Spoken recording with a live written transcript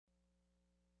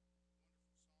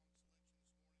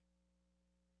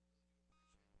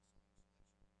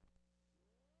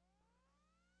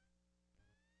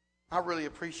I really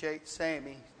appreciate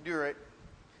Sammy Durrett.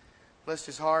 Bless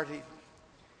his heart.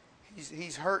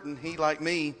 He's hurting. He, like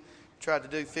me, tried to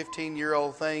do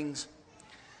 15-year-old things.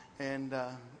 And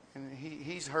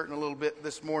he's hurting a little bit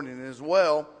this morning as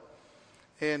well.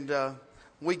 And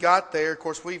we got there. Of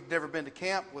course, we've never been to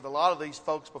camp with a lot of these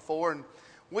folks before. And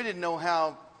we didn't know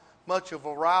how much of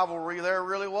a rivalry there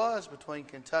really was between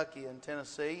Kentucky and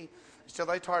Tennessee. So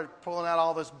they started pulling out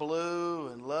all this blue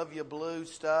and love you blue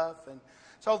stuff. And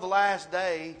so for the last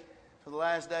day,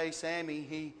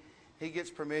 Sammy, he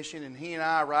gets permission, and he and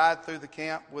I ride through the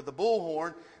camp with the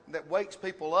bullhorn that wakes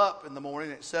people up in the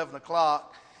morning at 7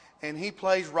 o'clock, and he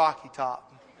plays Rocky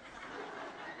Top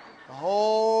the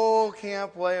whole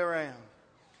camp way around.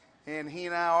 And he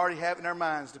and I already have in our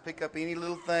minds to pick up any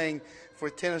little thing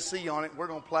for Tennessee on it. We're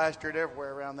going to plaster it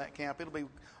everywhere around that camp. It'll be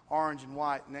orange and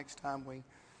white next time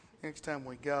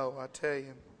we go, I tell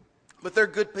you. But they're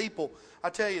good people. I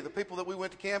tell you, the people that we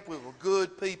went to camp with were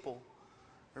good people.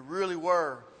 They really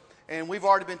were. And we've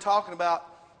already been talking about,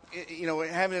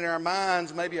 having in our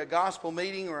minds maybe a gospel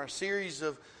meeting or a series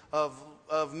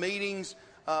of meetings,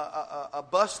 a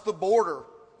Bust the Border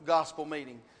gospel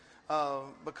meeting.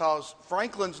 Because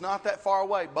Franklin's not that far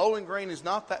away. Bowling Green is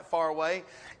not that far away.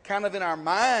 Kind of in our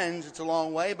minds, it's a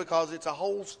long way because it's a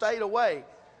whole state away.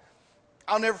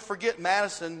 I'll never forget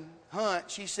Madison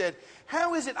Hunt. She said,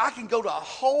 "How is it I can go to a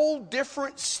whole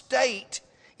different state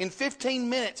in 15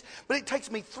 minutes, but it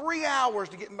takes me 3 hours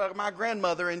to get my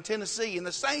grandmother in Tennessee in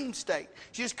the same state?"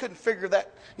 She just couldn't figure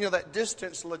that, that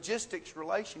distance logistics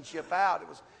relationship out.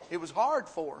 It was hard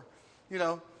for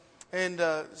her, And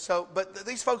but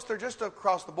these folks, they're just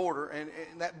across the border, and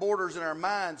that border's in our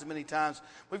minds many times.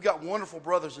 We've got wonderful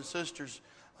brothers and sisters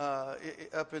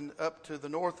up to the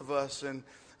north of us, and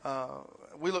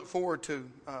we look forward to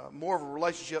more of a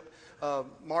relationship.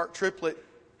 Mark Triplett,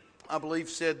 I believe,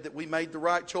 said that we made the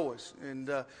right choice, and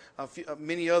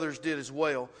many others did as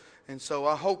well. And so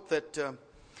I hope that,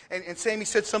 and Sammy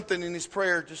said something in his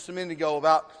prayer just a minute ago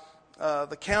about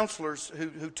the counselors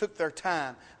who took their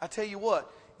time. I tell you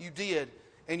what, you did,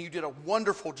 and you did a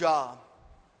wonderful job.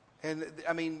 And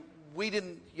I mean,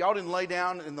 y'all didn't lay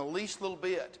down in the least little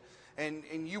bit.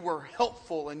 And you were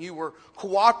helpful, and you were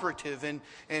cooperative, and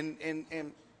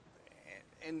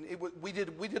we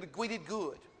did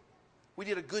good. We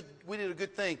did a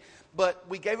good thing. But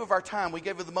we gave of our time. We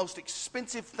gave of the most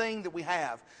expensive thing that we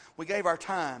have. We gave our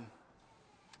time,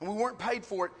 and we weren't paid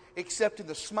for it except in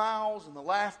the smiles and the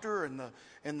laughter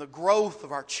and the growth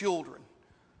of our children.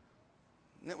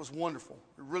 And it was wonderful.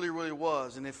 It really, really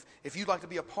was. And if you'd like to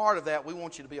be a part of that, we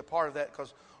want you to be a part of that,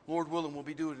 because Lord willing, we'll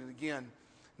be doing it again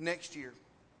next year.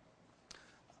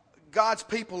 God's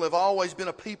people have always been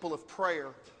a people of prayer.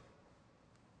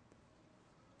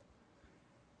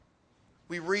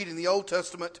 We read in the Old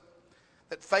Testament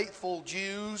that faithful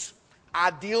Jews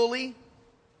ideally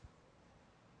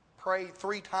pray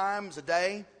 3 times a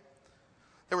day.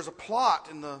 There was a plot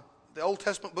in the Old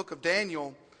Testament book of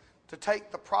Daniel to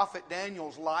take the prophet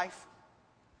Daniel's life.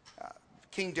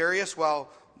 King Darius, while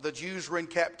the Jews were in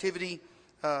captivity,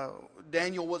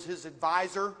 Daniel was his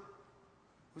advisor.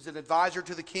 He was an advisor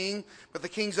to the king. But the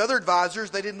king's other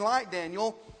advisors, they didn't like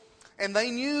Daniel. And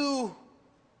they knew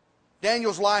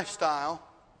Daniel's lifestyle.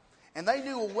 And they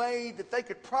knew a way that they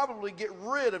could probably get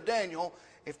rid of Daniel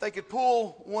if they could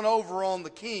pull one over on the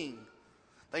king.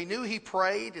 They knew he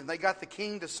prayed, and they got the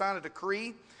king to sign a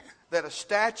decree that a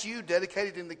statue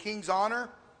dedicated in the king's honor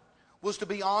was to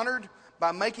be honored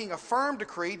by making a firm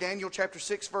decree, Daniel chapter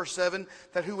 6, verse 7,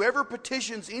 that whoever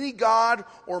petitions any god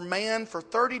or man for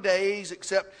 30 days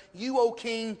except you, O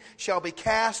king, shall be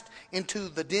cast into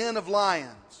the den of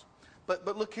lions.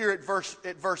 But look here at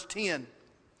verse 10.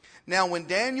 Now when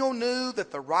Daniel knew that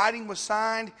the writing was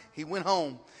signed, he went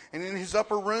home. And in his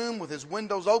upper room, with his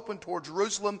windows open toward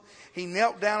Jerusalem, he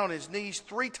knelt down on his knees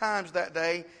 3 times that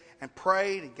day and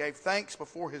prayed and gave thanks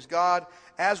before his God,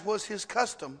 as was his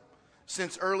custom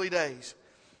since early days.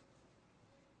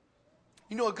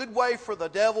 You know, a good way for the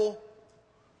devil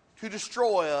to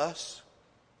destroy us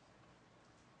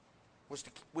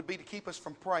would be to keep us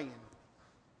from praying.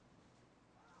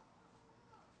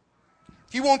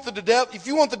 If you want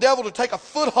the devil to take a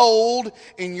foothold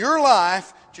in your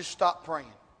life, just stop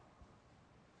praying.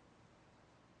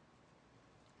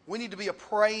 We need to be a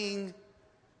praying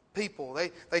people.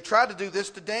 They tried to do this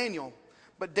to Daniel,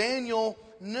 but Daniel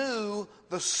knew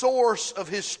the source of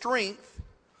his strength.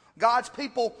 God's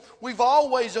people, we've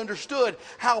always understood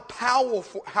how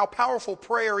powerful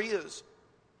prayer is,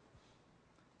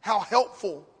 how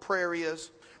helpful prayer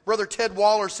is. Brother Ted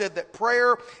Waller said that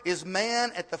prayer is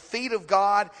man at the feet of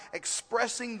God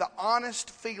expressing the honest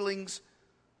feelings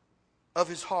of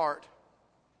his heart.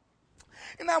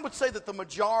 And I would say that the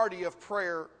majority of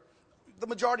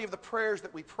the prayers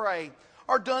that we pray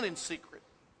are done in secret.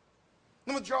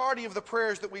 The majority of the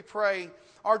prayers that we pray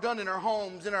are done in our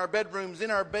homes, in our bedrooms,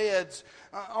 in our beds,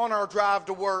 on our drive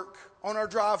to work, on our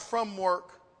drive from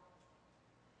work,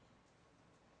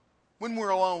 when we're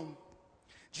alone.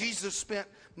 Jesus spent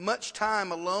much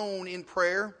time alone in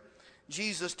prayer.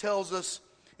 Jesus tells us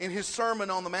in his Sermon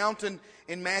on the Mountain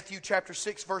in Matthew chapter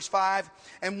 6, verse 5,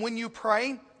 "And when you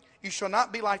pray, you shall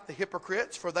not be like the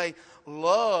hypocrites, for they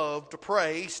love to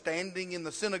pray, standing in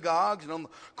the synagogues and on the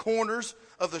corners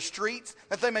of the streets,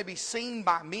 that they may be seen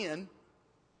by men.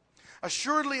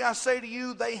 Assuredly, I say to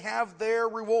you, they have their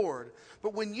reward.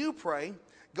 But when you pray,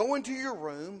 go into your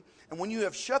room, and when you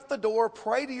have shut the door,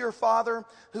 pray to your Father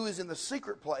who is in the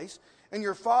secret place, and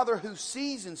your Father who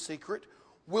sees in secret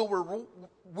will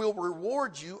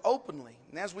reward you openly."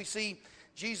 And as we see,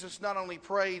 Jesus not only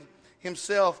prayed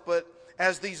himself, but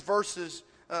as these verses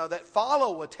that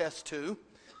follow attest to,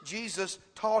 Jesus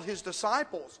taught his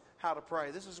disciples how to pray.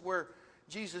 This is where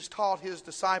Jesus taught his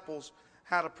disciples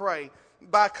how to pray.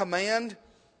 By command,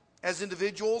 as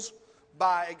individuals,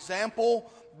 by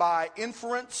example, by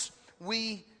inference,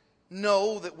 we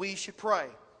know that we should pray.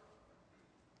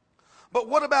 But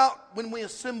what about when we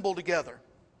assemble together?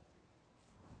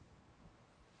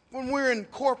 When we're in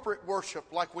corporate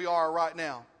worship like we are right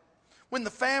now, when the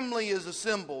family is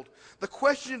assembled, the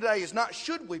question today is not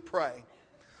should we pray,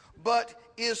 but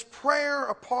is prayer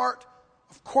a part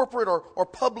of corporate or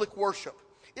public worship?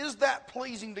 Is that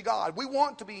pleasing to God? We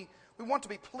want to be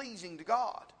pleasing to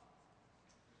God.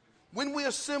 When we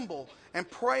assemble and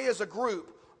pray as a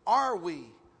group, are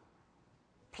we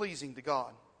pleasing to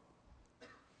God?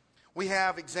 We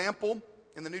have example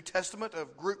in the New Testament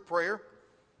of group prayer.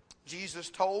 Jesus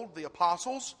told the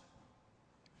apostles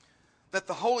that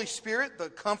the Holy Spirit, the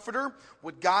Comforter,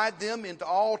 would guide them into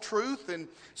all truth. And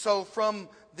so from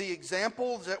the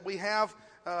examples that we have,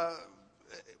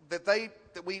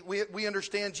 we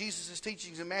understand Jesus'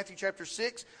 teachings in Matthew chapter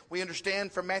 6. We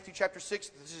understand from Matthew chapter 6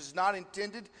 that this is not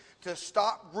intended to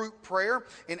stop group prayer.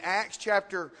 In Acts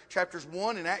chapters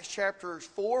 1 and Acts chapters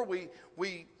 4,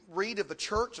 we read of the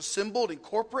church assembled in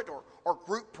corporate or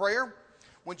group prayer.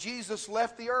 When Jesus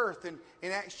left the earth in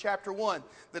Acts chapter 1,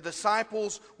 the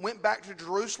disciples went back to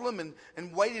Jerusalem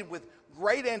and waited with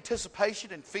great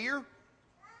anticipation and fear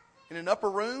in an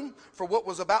upper room for what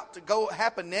was about to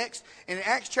happen next. In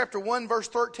Acts chapter 1, verse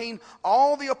 13,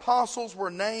 all the apostles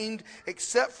were named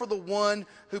except for the one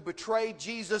who betrayed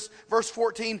Jesus. Verse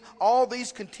 14, all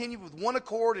these continued with one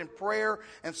accord in prayer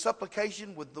and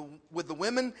supplication with the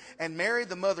women, and Mary,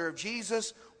 the mother of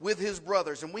Jesus, with his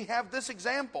brothers. And we have this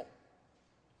example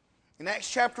in Acts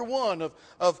chapter 1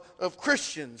 of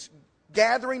Christians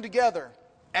gathering together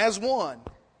as one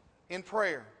in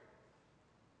prayer.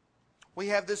 We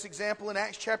have this example in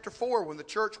Acts chapter 4 when the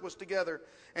church was together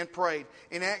and prayed.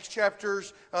 In Acts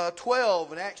chapters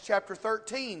 12 and Acts chapter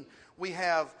 13, we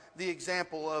have the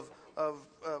example of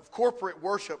corporate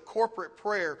worship, corporate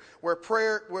prayer, where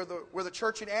the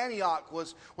church in Antioch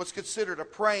was considered a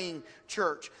praying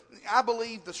church. I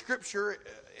believe the Scripture,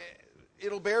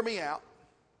 it'll bear me out.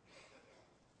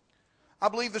 I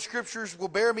believe the Scriptures will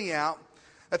bear me out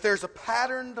that there's a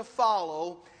pattern to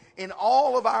follow in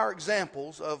all of our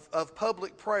examples of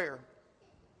public prayer.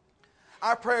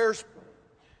 Our prayers,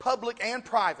 public and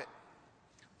private,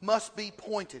 must be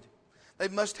pointed. They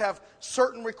must have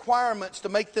certain requirements to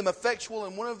make them effectual,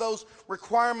 and one of those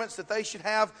requirements that they should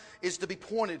have is to be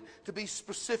pointed, to be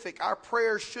specific. Our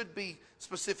prayers should be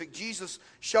specific. Jesus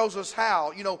shows us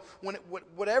how. You know,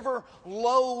 whatever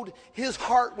load his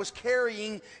heart was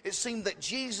carrying, it seemed that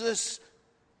Jesus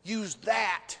used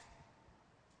that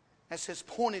as his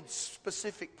pointed,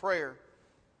 specific prayer.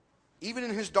 Even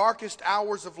in his darkest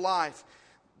hours of life,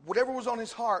 whatever was on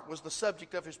his heart was the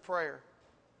subject of his prayer.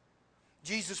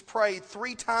 Jesus prayed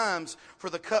 3 times for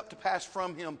the cup to pass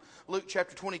from him. Luke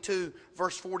chapter 22,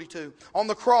 verse 42. On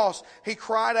the cross, he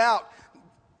cried out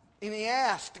and he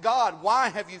asked God, "Why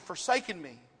have you forsaken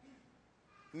me?"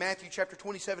 Matthew chapter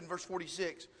 27, verse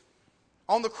 46.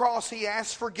 On the cross, he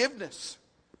asked forgiveness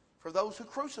for those who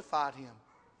crucified him.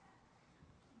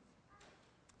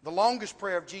 The longest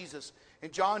prayer of Jesus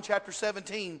in John chapter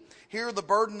 17, here the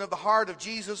burden of the heart of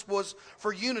Jesus was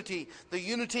for unity. The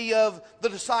unity of the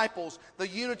disciples. The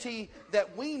unity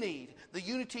that we need. The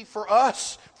unity for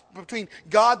us between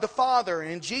God the Father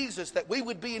and Jesus. That we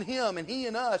would be in Him and He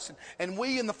in us and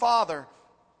we in the Father.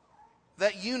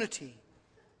 That unity.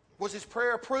 Was his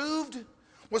prayer approved?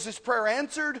 Was his prayer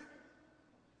answered?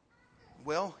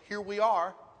 Well, here we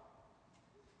are.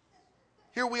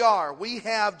 Here we are. We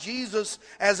have Jesus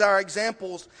as our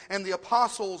examples and the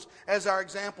apostles as our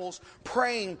examples,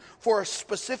 praying for a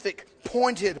specific,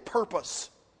 pointed purpose.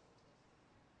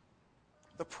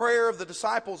 The prayer of the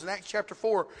disciples in Acts chapter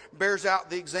 4 bears out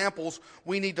the examples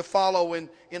we need to follow in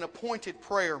a pointed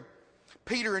prayer.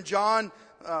 Peter and John,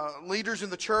 leaders in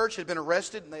the church, had been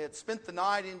arrested and they had spent the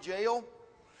night in jail.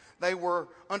 They were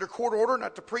under court order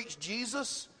not to preach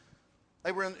Jesus.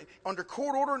 They were under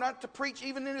court order not to preach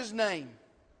even in His name.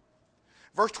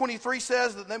 Verse 23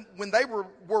 says that when they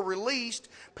were released,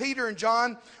 Peter and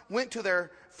John went to their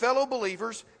fellow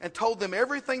believers and told them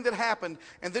everything that happened.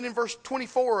 And then in verse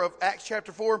 24 of Acts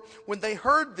chapter 4, when they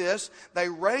heard this, they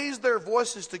raised their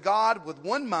voices to God with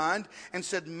one mind and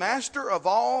said, Master of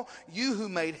all, you who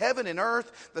made heaven and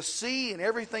earth, the sea and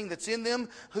everything that's in them,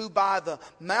 who by the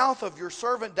mouth of your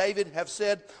servant David have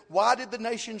said, why did the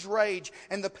nations rage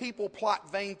and the people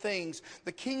plot vain things?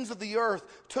 The kings of the earth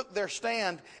took their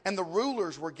stand and the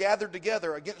rulers were gathered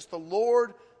together against the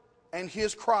Lord and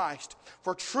His Christ.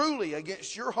 For truly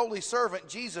against your holy servant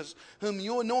Jesus, whom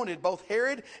you anointed, both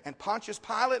Herod and Pontius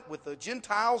Pilate with the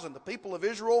Gentiles and the people of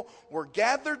Israel were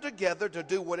gathered together to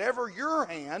do whatever your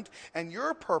hand and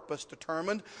your purpose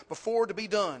determined before to be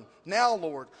done. Now,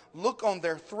 Lord, look on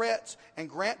their threats and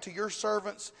grant to your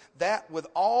servants that with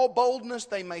all boldness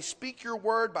they may speak your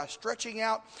word by stretching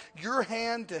out your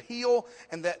hand to heal,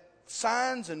 and that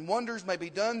signs and wonders may be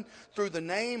done through the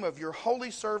name of your holy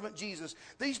servant Jesus.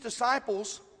 These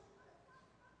disciples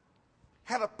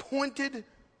had a pointed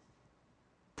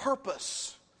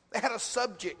purpose. They had a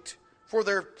subject for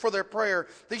their prayer.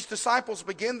 These disciples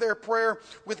began their prayer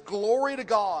with glory to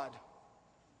God.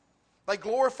 They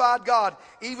glorified God,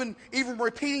 even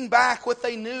repeating back what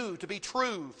they knew to be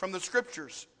true from the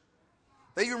Scriptures.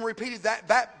 They even repeated that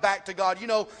back to God. You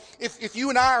know, if you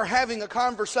and I are having a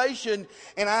conversation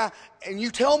and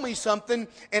you tell me something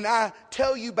and I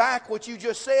tell you back what you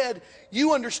just said,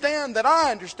 you understand that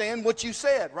I understand what you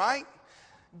said, right?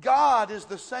 God is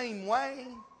the same way.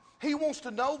 He wants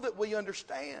to know that we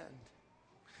understand.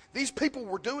 These people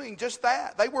were doing just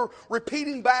that. They were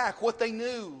repeating back what they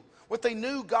knew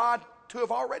God to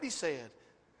have already said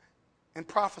and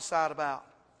prophesied about.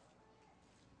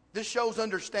 This shows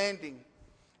understanding.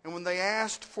 And when they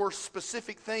asked for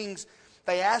specific things,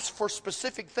 they asked for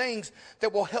specific things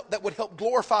that would help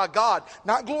glorify God.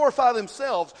 Not glorify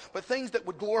themselves, but things that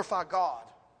would glorify God.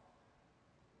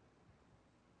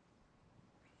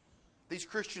 These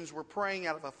Christians were praying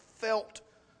out of a felt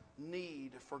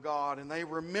need for God. And they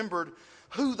remembered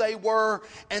who they were,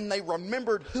 and they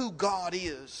remembered who God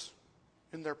is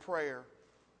in their prayer.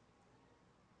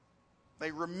 They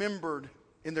remembered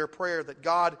in their prayer that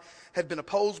God had been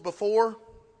opposed before,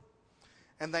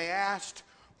 and they asked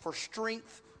for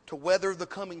strength to weather the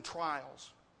coming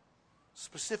trials.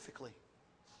 Specifically,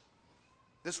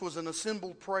 this was an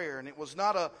assembled prayer, and it was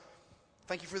not a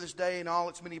thank you for this day and all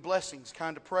its many blessings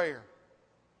kind of prayer.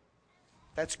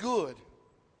 That's good.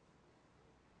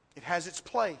 It has its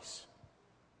place.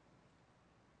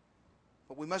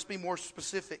 But we must be more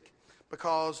specific.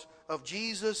 Because of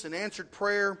Jesus and answered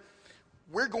prayer,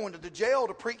 we're going to the jail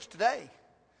to preach today.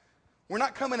 We're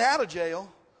not coming out of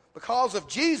jail. Because of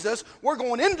Jesus, we're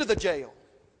going into the jail.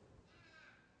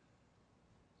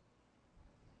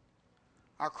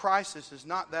 Our crisis is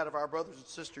not that of our brothers and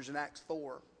sisters in Acts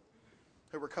 4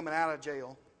 who were coming out of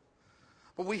jail.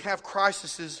 But we have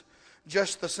crises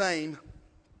just the same.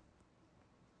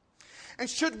 And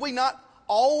should we not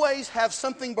always have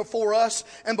something before us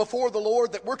and before the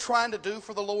Lord that we're trying to do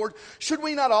for the Lord? Should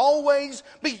we not always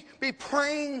be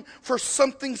praying for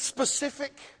something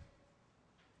specific?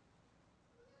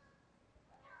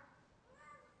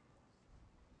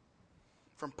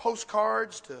 From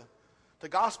postcards to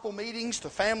gospel meetings to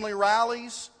family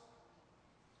rallies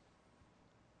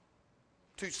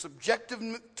to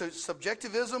subjectivism,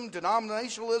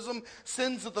 denominationalism,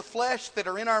 sins of the flesh that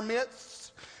are in our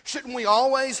midst. Shouldn't we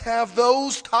always have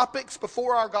those topics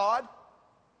before our God?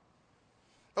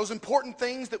 Those important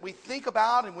things that we think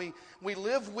about and we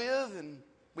live with and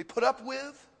we put up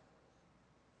with?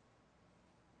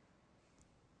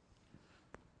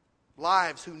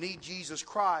 Lives who need Jesus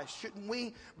Christ, shouldn't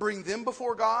we bring them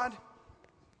before God?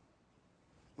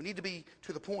 We need to be,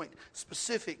 to the point,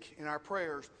 specific in our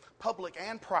prayers, public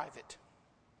and private.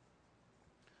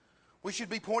 We should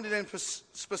be pointed and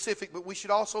specific, but we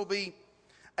should also be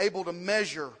able to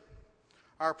measure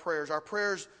our prayers. Our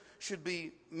prayers should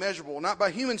be measurable, not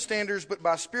by human standards, but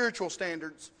by spiritual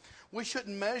standards. We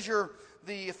shouldn't measure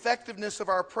the effectiveness of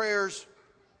our prayers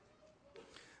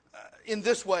in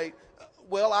this way.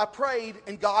 Well, I prayed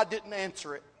and God didn't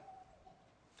answer it.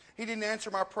 He didn't answer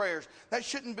my prayers. That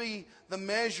shouldn't be the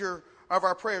measure of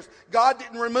our prayers. God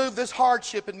didn't remove this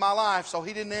hardship in my life, so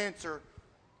He didn't answer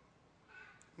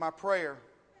my prayer.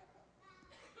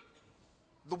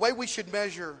 The way we should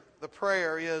measure the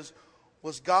prayer is,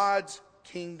 was God's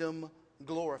kingdom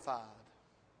glorified?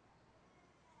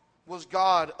 Was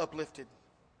God uplifted?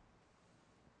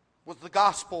 Was the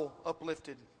gospel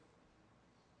uplifted?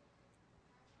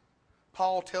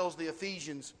 Paul tells the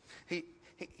Ephesians,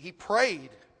 he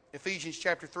prayed, Ephesians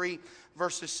chapter 3,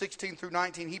 verses 16 through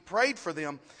 19. He prayed for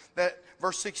them that,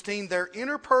 verse 16, their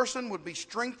inner person would be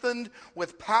strengthened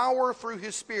with power through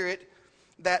His Spirit,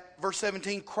 that, verse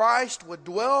 17, Christ would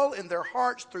dwell in their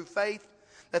hearts through faith,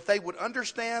 that they would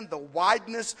understand the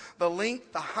wideness, the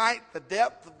length, the height, the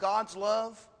depth of God's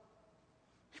love.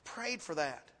 He prayed for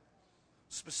that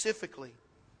specifically.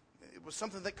 It was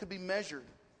something that could be measured.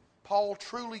 Paul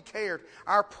truly cared.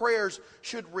 Our prayers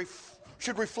should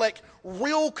reflect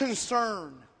real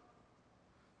concern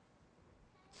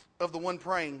of the one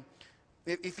praying.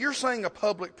 If you're saying a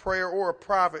public prayer or a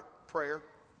private prayer,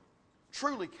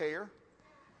 truly care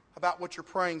about what you're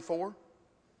praying for.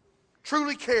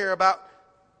 Truly care about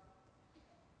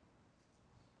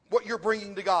what you're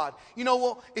bringing to God. You know,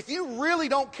 well, if you really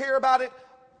don't care about it,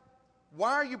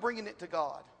 why are you bringing it to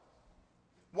God?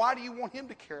 Why do you want Him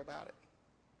to care about it?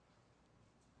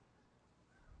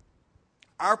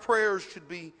 Our prayers should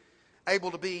be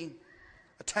able to be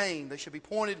attained. They should be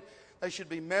pointed. They should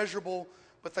be measurable,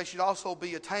 but they should also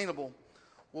be attainable.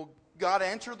 Will God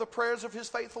answer the prayers of His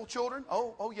faithful children?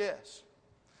 Oh yes.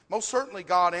 Most certainly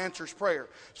God answers prayer.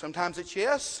 Sometimes it's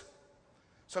yes.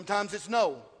 Sometimes it's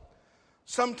no.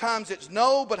 Sometimes it's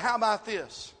no, but how about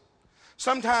this?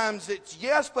 Sometimes it's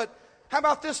yes, but how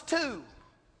about this too?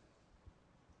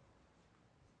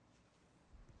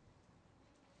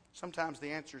 Sometimes the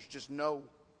answer is just no.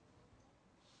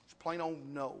 It's plain old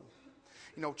no.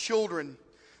 You know, children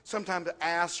sometimes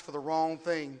ask for the wrong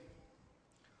thing.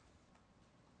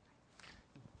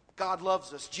 God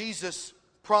loves us. Jesus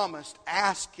promised,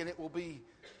 ask and it will be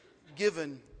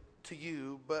given to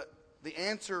you. But the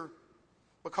answer,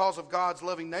 because of God's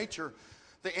loving nature,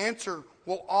 the answer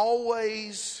will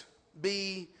always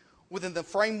be within the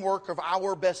framework of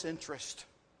our best interest.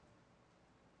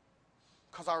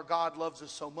 Because our God loves us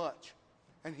so much,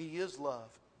 and He is love.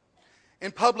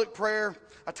 In public prayer,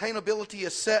 attainability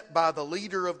is set by the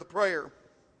leader of the prayer.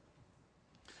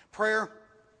 Prayer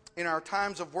in our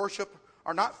times of worship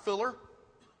are not filler.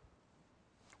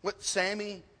 What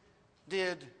Sammy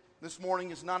did this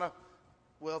morning is not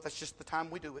that's just the time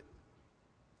we do it.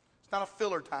 It's not a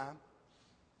filler time.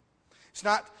 It's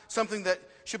not something that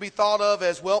should be thought of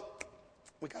as, well,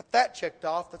 we got that checked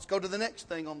off. Let's go to the next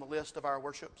thing on the list of our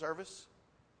worship service.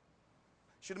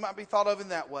 Should might be thought of in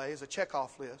that way, as a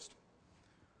check-off list.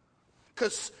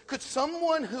 Could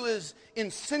someone who is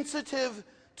insensitive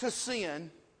to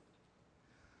sin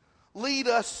lead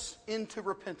us into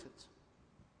repentance?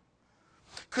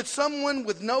 Could someone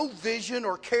with no vision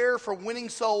or care for winning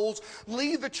souls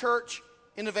lead the church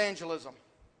in evangelism?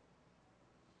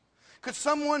 Could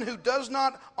someone who does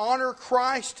not honor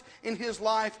Christ in his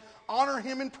life honor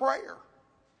Him in prayer?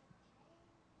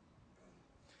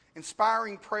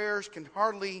 Inspiring prayers can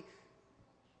hardly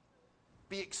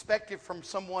be expected from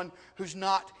someone who's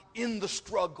not in the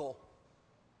struggle.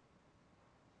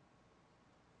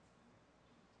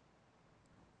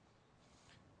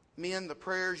 Men, the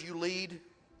prayers you lead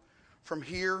from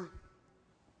here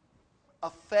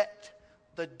affect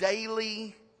the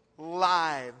daily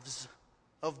lives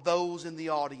of those in the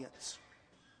audience.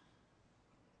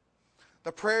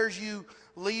 The prayers you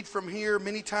lead from here,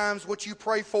 many times what you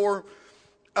pray for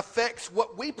affects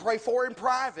what we pray for in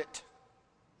private.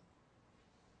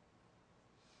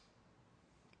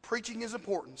 Preaching is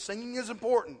important. Singing is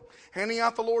important. Handing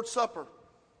out the Lord's Supper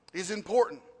is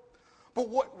important. But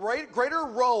what greater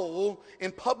role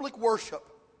in public worship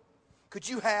could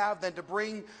you have than to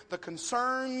bring the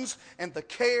concerns and the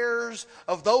cares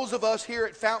of those of us here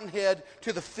at Fountainhead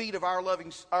to the feet of our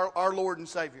Lord and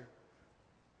Savior?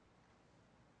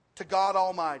 To God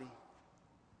Almighty.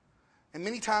 And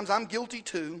many times I'm guilty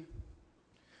too.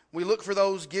 We look for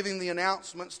those giving the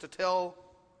announcements to tell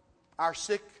our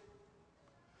sick,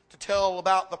 to tell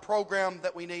about the program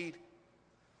that we need.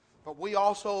 But we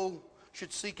also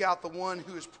should seek out the one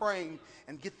who is praying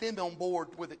and get them on board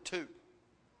with it too.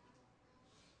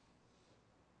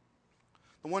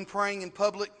 The one praying in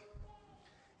public,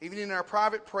 even in our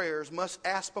private prayers, must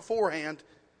ask beforehand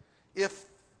if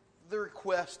the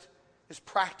request is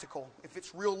practical, if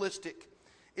it's realistic.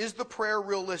 Is the prayer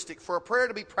realistic? For a prayer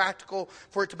to be practical,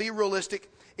 for it to be realistic,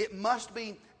 it must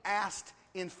be asked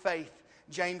in faith.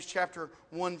 James chapter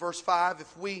 1 verse 5.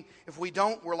 If we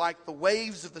don't, we're like the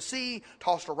waves of the sea,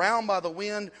 tossed around by the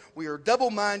wind. We are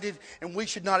double-minded, and we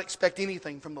should not expect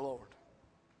anything from the Lord.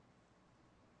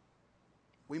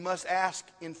 We must ask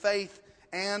in faith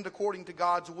and according to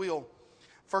God's will.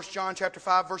 1 John chapter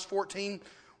 5 verse 14,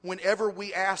 whenever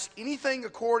we ask anything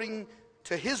according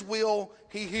to His will,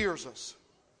 He hears us.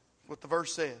 What the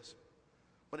verse says.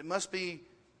 But it must be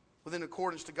within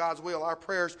accordance to God's will. Our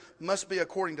prayers must be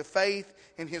according to faith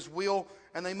and His will,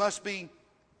 and they must be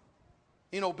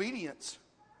in obedience.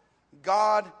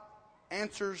 God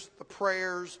answers the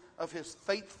prayers of His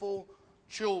faithful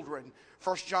children.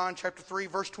 1 John chapter 3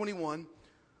 verse 21,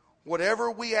 whatever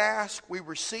we ask, we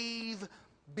receive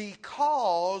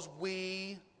because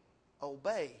we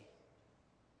obey.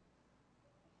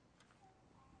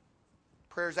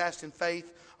 Prayers asked in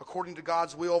faith according to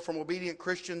God's will from obedient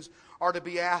Christians are to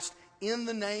be asked in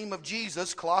the name of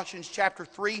Jesus. Colossians chapter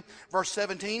 3 verse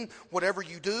 17, whatever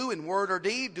you do in word or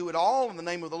deed, do it all in the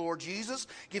name of the Lord Jesus,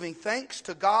 giving thanks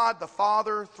to God the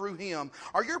Father through Him.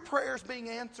 Are your prayers being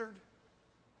answered?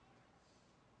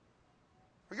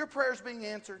 Are your prayers being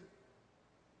answered?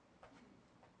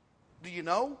 Do you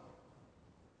know?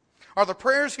 Are the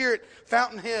prayers here at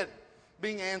Fountainhead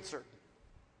being answered?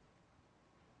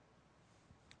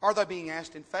 Are they being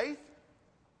asked in faith?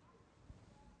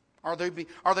 Are they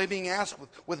being asked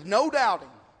with no doubting?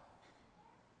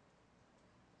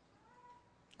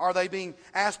 Are they being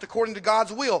asked according to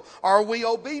God's will? Are we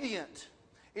obedient?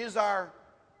 Is our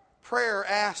prayer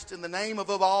asked in the name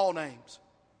above all names?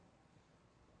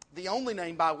 The only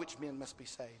name by which men must be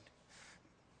saved.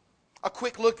 A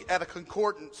quick look at a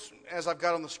concordance, as I've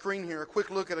got on the screen here, a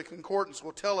quick look at a concordance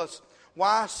will tell us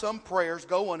why some prayers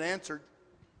go unanswered.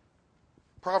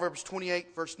 Proverbs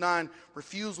 28 verse 9,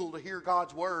 refusal to hear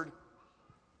God's word.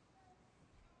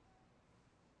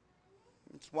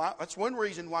 That's one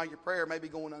reason why your prayer may be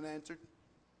going unanswered.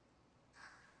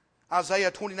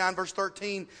 Isaiah 29 verse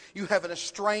 13, you have an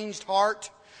estranged heart.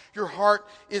 Your heart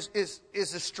is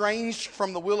estranged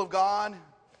from the will of God.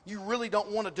 You really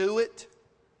don't want to do it.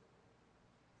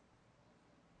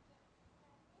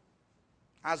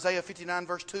 Isaiah 59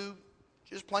 verse 2,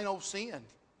 just plain old sin.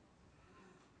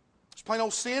 It's plain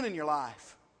old sin in your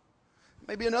life.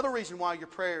 Maybe another reason why your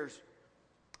prayers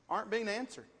aren't being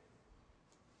answered.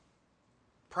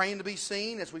 Praying to be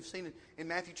seen, as we've seen in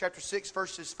Matthew chapter 6,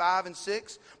 verses 5 and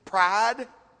 6. Pride.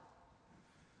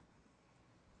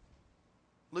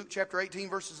 Luke chapter 18,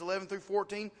 verses 11 through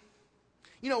 14.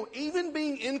 You know, even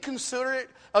being inconsiderate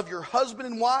of your husband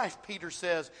and wife, Peter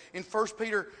says in 1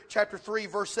 Peter chapter 3,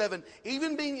 verse 7.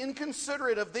 Even being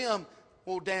inconsiderate of them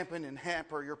will dampen and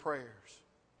hamper your prayers.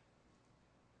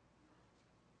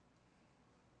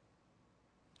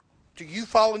 Do you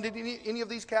fall into any of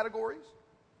these categories?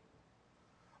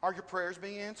 Are your prayers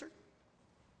being answered?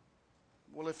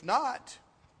 Well, if not,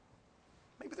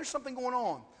 maybe there's something going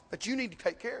on that you need to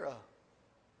take care of.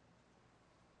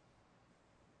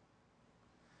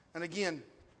 And again,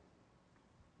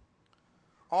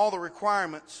 all the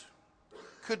requirements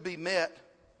could be met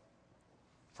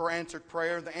for answered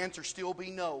prayer. The answer still be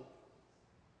no.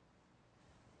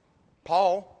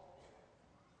 Paul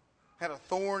had a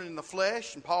thorn in the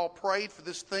flesh, and Paul prayed for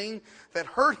this thing that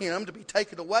hurt him to be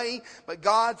taken away, but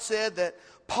God said that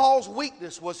Paul's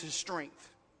weakness was his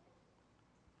strength.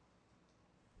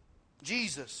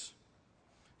 Jesus,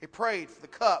 he prayed for the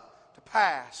cup to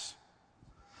pass,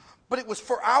 but it was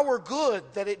for our good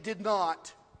that it did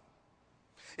not.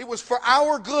 It was for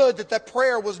our good that that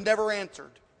prayer was never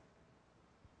answered.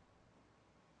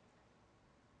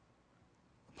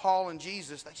 Paul and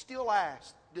Jesus, they still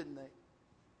asked, didn't they?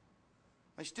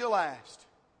 They still asked.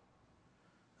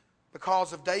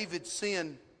 Because of David's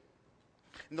sin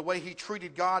and the way he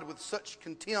treated God with such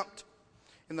contempt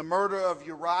in the murder of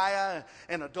Uriah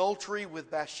and adultery with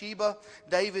Bathsheba,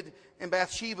 David and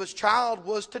Bathsheba's child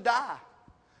was to die.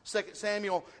 2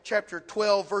 Samuel chapter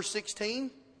 12 verse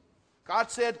 16. God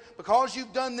said, because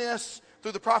you've done this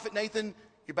through the prophet Nathan,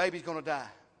 your baby's going to die.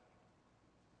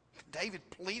 David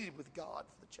pleaded with God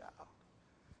for the child.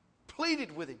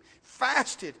 Pleaded with him.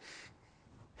 Fasted.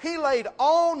 He laid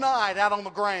all night out on the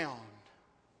ground.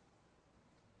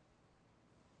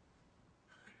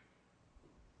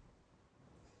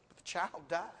 But the child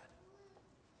died.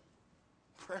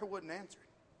 Prayer wasn't answered.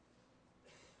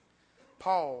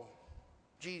 Paul,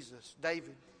 Jesus,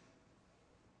 David,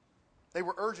 they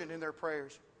were urgent in their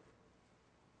prayers.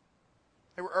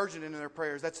 They were urgent in their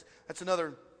prayers. That's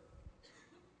another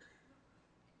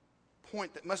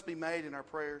point that must be made in our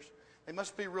prayers. They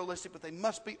must be realistic, but they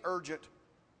must be urgent.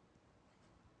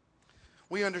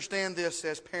 We understand this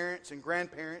as parents and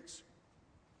grandparents.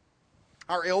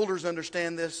 Our elders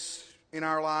understand this in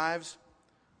our lives,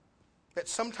 that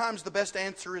sometimes the best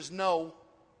answer is no.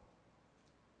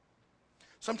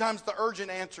 Sometimes the urgent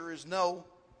answer is no.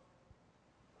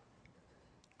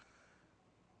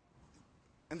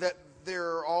 And that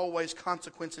there are always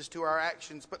consequences to our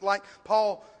actions. But like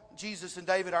Paul, Jesus, and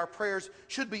David, our prayers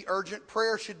should be urgent.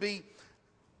 Prayer should be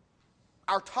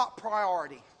our top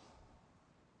priority.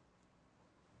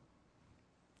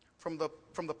 From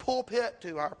the pulpit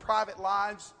to our private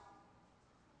lives,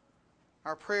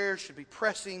 our prayers should be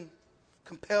pressing,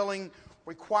 compelling,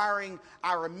 requiring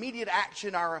our immediate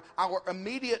action, our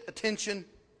immediate attention.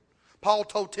 Paul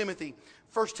told Timothy,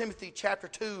 1 Timothy chapter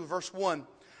 2, verse 1,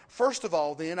 "First of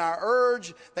all, then, I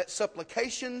urge that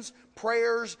supplications,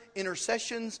 prayers,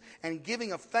 intercessions, and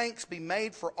giving of thanks be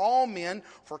made for all men,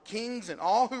 for kings and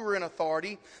all who are in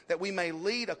authority, that we may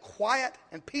lead a quiet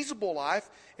and peaceable life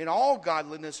in all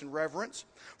godliness and reverence.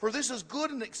 For this is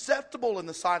good and acceptable in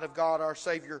the sight of God our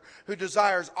Savior, who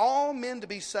desires all men to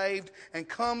be saved and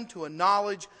come to a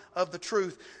knowledge of the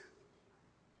truth."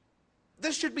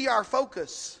 This should be our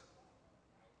focus.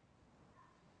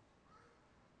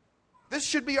 This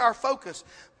should be our focus.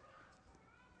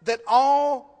 That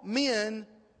all men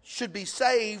should be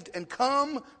saved and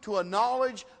come to a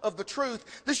knowledge of the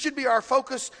truth. This should be our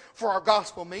focus for our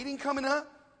gospel meeting coming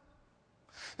up.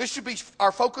 This should be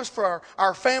our focus for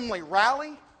our family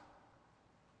rally.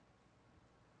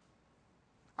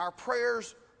 Our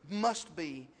prayers must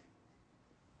be.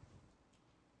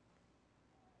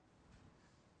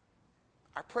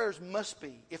 Our prayers must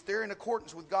be, if they're in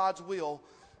accordance with God's will,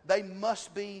 they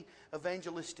must be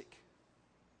evangelistic.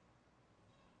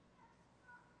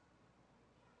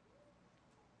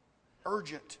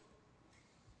 Urgent.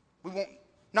 We want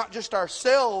not just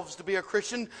ourselves to be a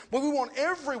Christian, but we want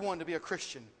everyone to be a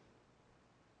Christian.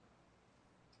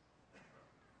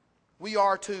 We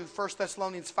are to 1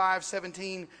 Thessalonians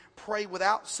 5:17, pray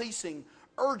without ceasing.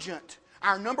 Urgent.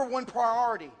 Our number one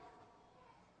priority.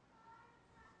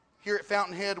 Here at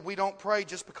Fountainhead, we don't pray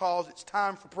just because it's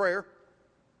time for prayer.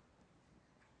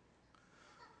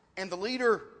 And the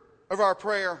leader of our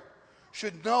prayer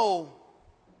should know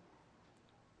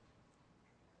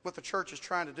what the church is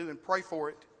trying to do and pray for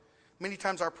it. Many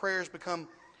times our prayers become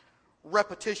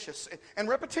repetitious. And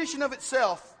repetition of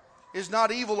itself is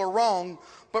not evil or wrong,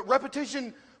 but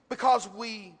repetition because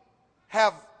we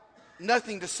have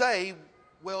nothing to say,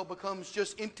 well, becomes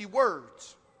just empty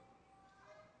words.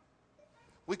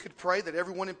 We could pray that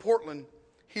everyone in Portland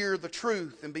hear the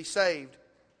truth and be saved.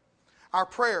 Our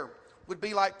prayer would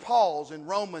be like Paul's in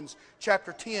Romans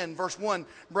chapter 10, verse 1.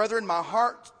 "Brethren, my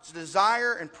heart's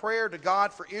desire and prayer to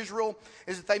God for Israel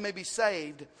is that they may be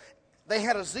saved." They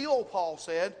had a zeal, Paul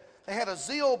said. They had a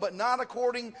zeal, but not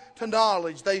according to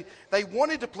knowledge. They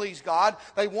wanted to please God.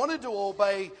 They wanted to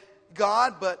obey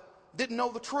God, but didn't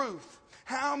know the truth.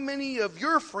 How many of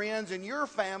your friends and your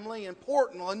family in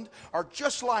Portland are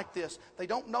just like this? They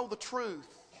don't know the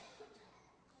truth.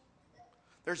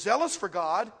 They're zealous for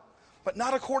God, but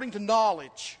not according to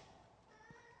knowledge.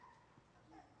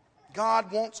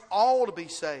 God wants all to be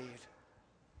saved.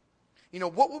 You know,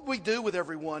 what would we do with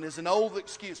everyone is an old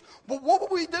excuse. But what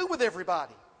would we do with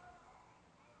everybody?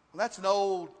 Well, that's an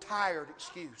old, tired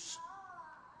excuse.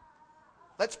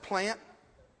 Let's plant.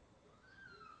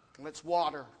 Let's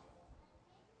water.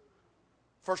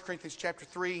 1 Corinthians chapter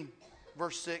 3,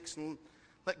 verse 6, and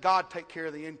let God take care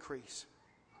of the increase.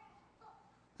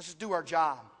 Let's just do our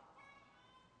job.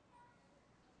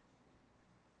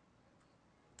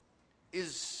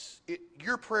 Is it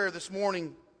your prayer this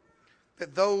morning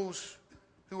that those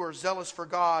who are zealous for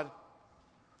God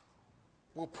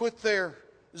will put their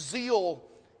zeal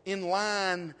in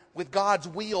line with God's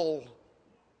will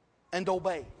and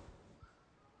obey?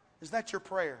 Is that your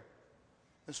prayer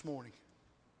this morning?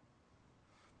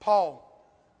 Paul,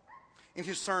 in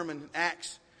his sermon in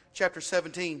Acts chapter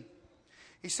 17,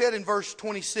 he said in verse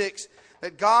 26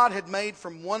 that God had made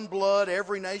from one blood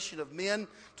every nation of men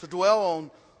to dwell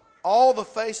on all the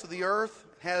face of the earth,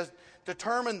 has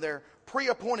determined their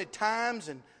pre-appointed times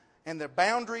and the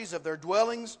boundaries of their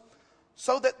dwellings,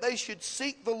 so that they should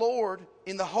seek the Lord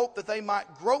in the hope that they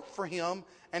might grope for Him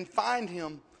and find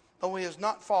Him, though He is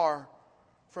not far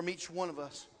from each one of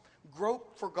us.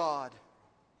 Grope for God.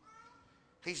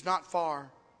 He's not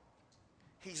far.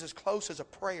 He's as close as a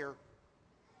prayer.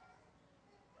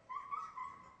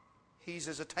 He's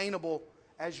as attainable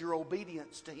as your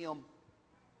obedience to Him.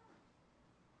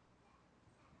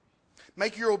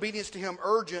 Make your obedience to Him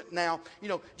urgent now. You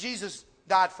know, Jesus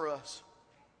died for us.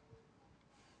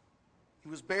 He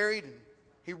was buried and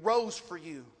He rose for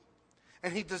you.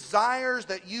 And He desires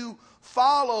that you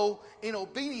follow in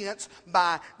obedience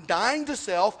by dying to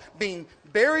self, being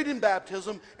buried in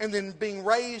baptism, and then being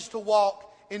raised to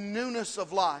walk in newness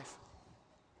of life.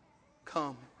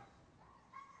 Come.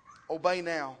 Obey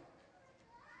now.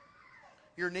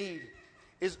 Your need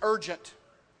is urgent,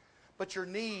 but your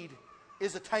need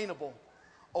is attainable.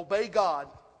 Obey God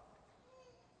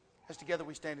as together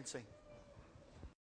we stand and sing.